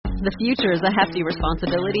The future is a hefty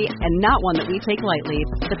responsibility and not one that we take lightly.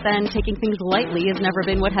 But then, taking things lightly has never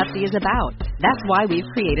been what Hefty is about. That's why we've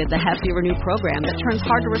created the Hefty Renew program that turns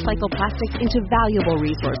hard-to-recycle plastics into valuable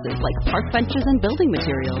resources like park benches and building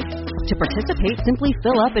materials. To participate, simply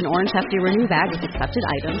fill up an orange Hefty Renew bag with accepted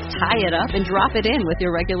items, tie it up, and drop it in with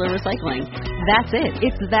your regular recycling. That's it.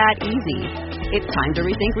 It's that easy. It's time to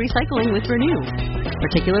rethink recycling with Renew.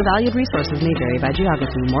 Particular valued resources may vary by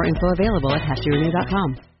geography. More info available at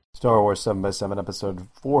heftyrenew.com. Star Wars 7x7, episode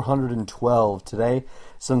 412. Today,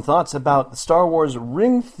 some thoughts about the Star Wars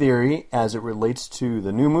ring theory as it relates to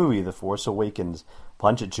the new movie, The Force Awakens.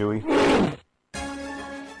 Punch it, Chewie.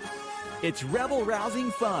 It's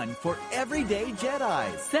rebel-rousing fun for everyday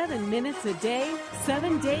Jedis. 7 minutes a day,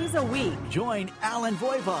 7 days a week. Join Alan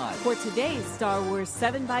Voivod for today's Star Wars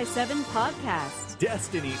 7x7 podcast.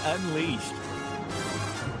 Destiny Unleashed.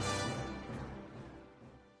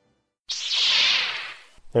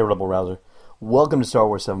 Hey, Rebel Rouser. Welcome to Star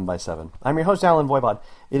Wars 7x7. I'm your host, Alan Voivod.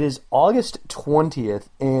 It is August 20th,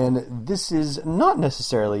 and this is not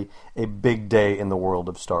necessarily a big day in the world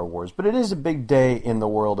of Star Wars, but it is a big day in the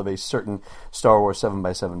world of a certain Star Wars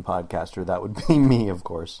 7x7 podcaster. That would be me, of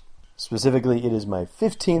course. Specifically, it is my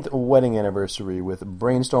 15th wedding anniversary with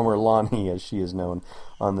Brainstormer Lonnie, as she is known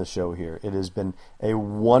on the show here. It has been a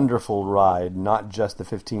wonderful ride, not just the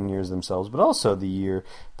 15 years themselves, but also the year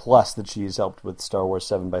plus that she has helped with Star Wars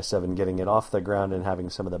 7x7, getting it off the ground and having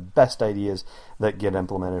some of the best ideas that get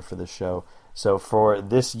implemented for the show. So for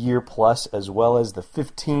this year plus, as well as the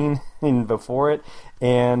 15 before it,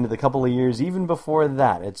 and the couple of years even before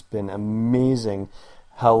that, it's been amazing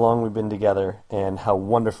how long we've been together and how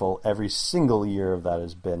wonderful every single year of that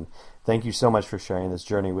has been. Thank you so much for sharing this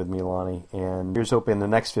journey with me, Lonnie, and here's hoping the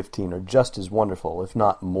next 15 are just as wonderful, if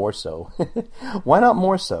not more so. Why not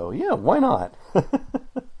more so? Yeah, why not?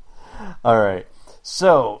 All right,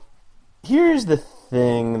 so here's the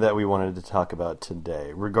thing that we wanted to talk about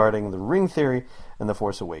today regarding the ring theory and The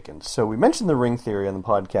Force Awakens. So we mentioned the ring theory on the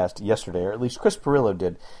podcast yesterday, or at least Chris Pirillo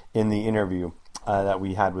did in the interview that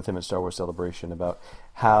we had with him at Star Wars Celebration about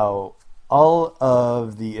how all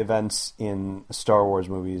of the events in Star Wars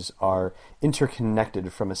movies are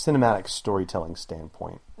interconnected from a cinematic storytelling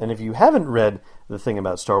standpoint. And if you haven't read the thing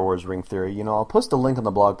about Star Wars ring theory, I'll post a link on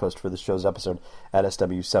the blog post for this show's episode at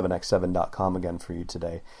sw7x7.com again for you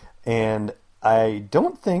today. And I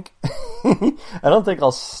don't think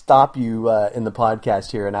I'll stop you in the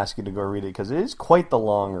podcast here and ask you to go read it, because it is quite the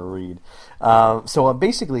long read. So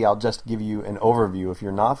basically, I'll just give you an overview if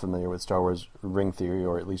you're not familiar with Star Wars ring theory,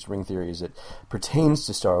 or at least ring theory as it pertains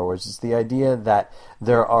to Star Wars. It's the idea that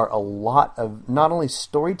there are a lot of not only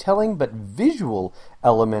storytelling but visual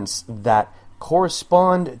elements that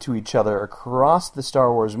correspond to each other across the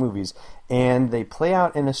Star Wars movies, and they play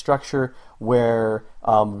out in a structure where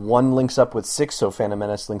one links up with 6, so Phantom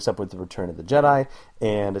Menace links up with The Return of the Jedi,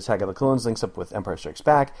 and Attack of the Clones links up with Empire Strikes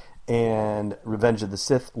Back, and Revenge of the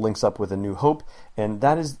Sith links up with A New Hope, and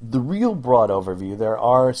that is the real broad overview. There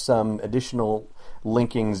are some additional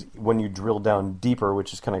linkings when you drill down deeper,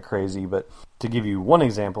 which is kind of crazy, but to give you one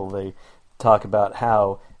example, they talk about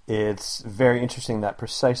how it's very interesting that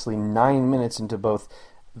precisely 9 minutes into both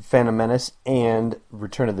Phantom Menace and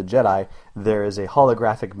Return of the Jedi, there is a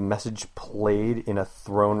holographic message played in a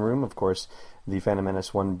throne room. Of course, the Phantom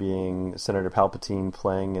Menace one being Senator Palpatine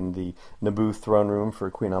playing in the Naboo throne room for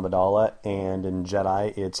Queen Amidala, and in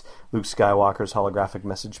Jedi, it's Luke Skywalker's holographic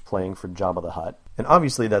message playing for Jabba the Hutt. And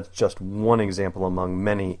obviously, that's just one example among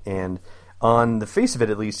many, and on the face of it,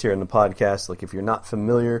 at least here in the podcast, like if you're not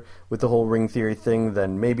familiar with the whole ring theory thing,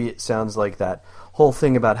 then maybe it sounds like that whole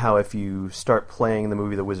thing about how if you start playing the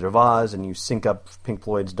movie The Wizard of Oz and you sync up Pink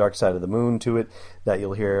Floyd's Dark Side of the Moon to it, that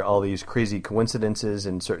you'll hear all these crazy coincidences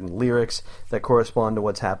and certain lyrics that correspond to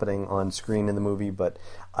what's happening on screen in the movie. But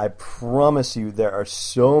I promise you there are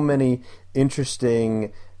so many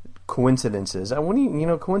interesting coincidences. And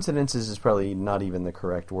when coincidences is probably not even the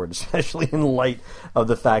correct word, especially in light of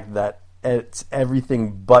the fact that it's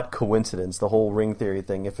everything but coincidence. The whole ring theory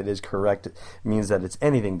thing, if it is correct, it means that it's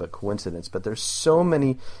anything but coincidence. But there's so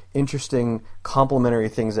many interesting complementary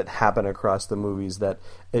things that happen across the movies that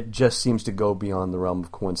it just seems to go beyond the realm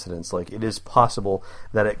of coincidence. Like, it is possible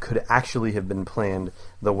that it could actually have been planned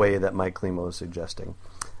the way that Mike Klimo is suggesting.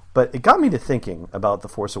 But it got me to thinking about The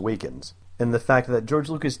Force Awakens and the fact that George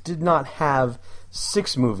Lucas did not have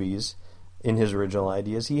 6 movies in his original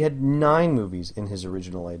ideas. He had 9 movies in his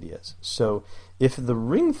original ideas. So if the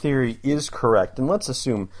ring theory is correct, and let's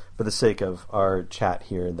assume for the sake of our chat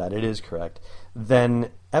here that it is correct, then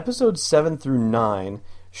episodes 7 through 9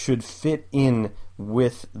 should fit in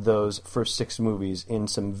with those first 6 movies in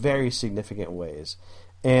some very significant ways.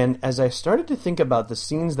 And as I started to think about the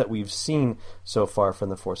scenes that we've seen so far from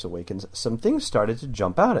The Force Awakens, some things started to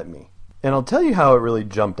jump out at me. And I'll tell you how it really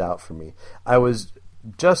jumped out for me. I was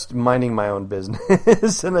just minding my own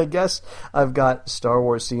business, and I guess I've got Star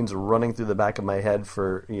Wars scenes running through the back of my head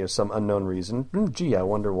for some unknown reason. Gee, I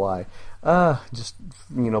wonder why. Just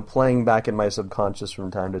playing back in my subconscious from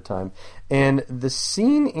time to time. And the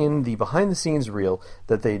scene in the behind-the-scenes reel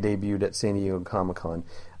that they debuted at San Diego Comic-Con,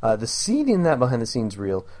 the scene in that behind-the-scenes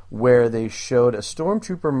reel where they showed a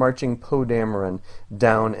stormtrooper marching Poe Dameron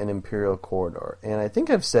down an Imperial corridor. And I think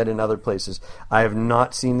I've said in other places, I have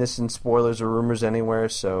not seen this in spoilers or rumors anywhere,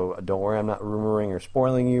 so don't worry, I'm not rumoring or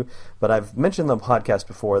spoiling you, but I've mentioned on the podcast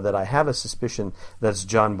before that I have a suspicion that's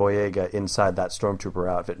John Boyega inside that stormtrooper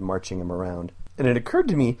outfit marching him around. And it occurred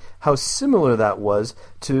to me how similar that was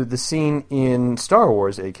to the scene in Star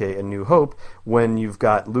Wars, aka A New Hope, when you've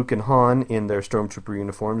got Luke and Han in their stormtrooper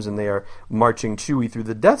uniforms and they are marching Chewie through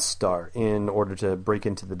the Death Star in order to break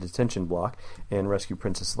into the detention block and rescue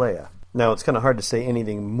Princess Leia. Now, it's kind of hard to say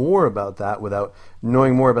anything more about that without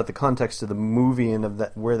knowing more about the context of the movie and of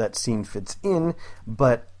that where that scene fits in,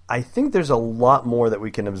 but I think there's a lot more that we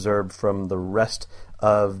can observe from the rest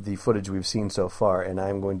of the footage we've seen so far, and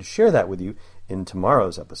I'm going to share that with you in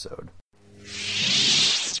tomorrow's episode.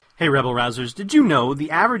 Hey Rebel Rousers, did you know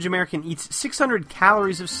the average American eats 600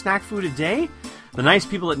 calories of snack food a day? The nice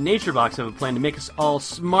people at NatureBox have a plan to make us all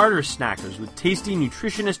smarter snackers with tasty,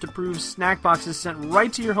 nutritionist-approved snack boxes sent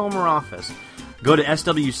right to your home or office. Go to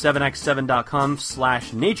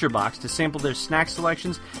sw7x7.com/naturebox to sample their snack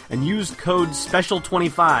selections and use code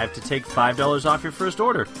SPECIAL25 to take $5 off your first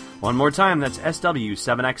order. One more time, that's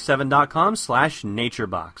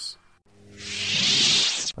sw7x7.com/naturebox.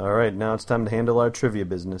 All right, now it's time to handle our trivia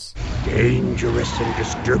business. Dangerous and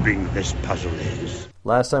disturbing this puzzle is.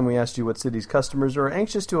 Last time we asked you what city's customers are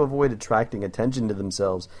anxious to avoid attracting attention to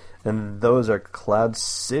themselves, and those are Cloud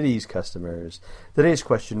City's customers. Today's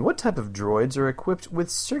question, what type of droids are equipped with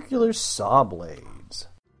circular saw blades?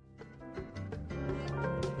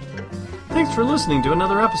 Thanks for listening to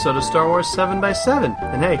another episode of Star Wars 7x7.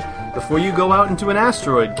 And hey, before you go out into an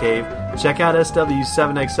asteroid cave, check out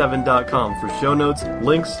SW7x7.com for show notes,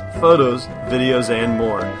 links, photos, videos, and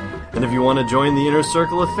more. And if you want to join the inner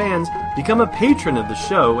circle of fans, become a patron of the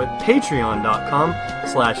show at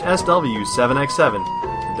patreon.com/SW7x7.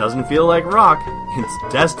 It doesn't feel like rock, it's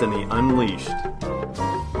Destiny Unleashed.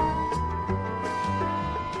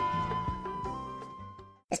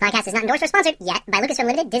 This podcast is not endorsed or sponsored yet by Lucasfilm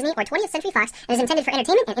Limited, Disney, or 20th Century Fox, and is intended for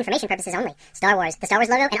entertainment and information purposes only. Star Wars, the Star Wars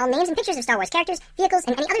logo, and all names and pictures of Star Wars characters, vehicles,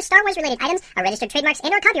 and any other Star Wars-related items are registered trademarks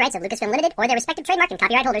and/or copyrights of Lucasfilm Limited or their respective trademark and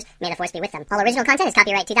copyright holders. May the Force be with them. All original content is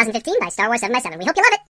copyright 2015 by Star Wars 7x7. We hope you love it!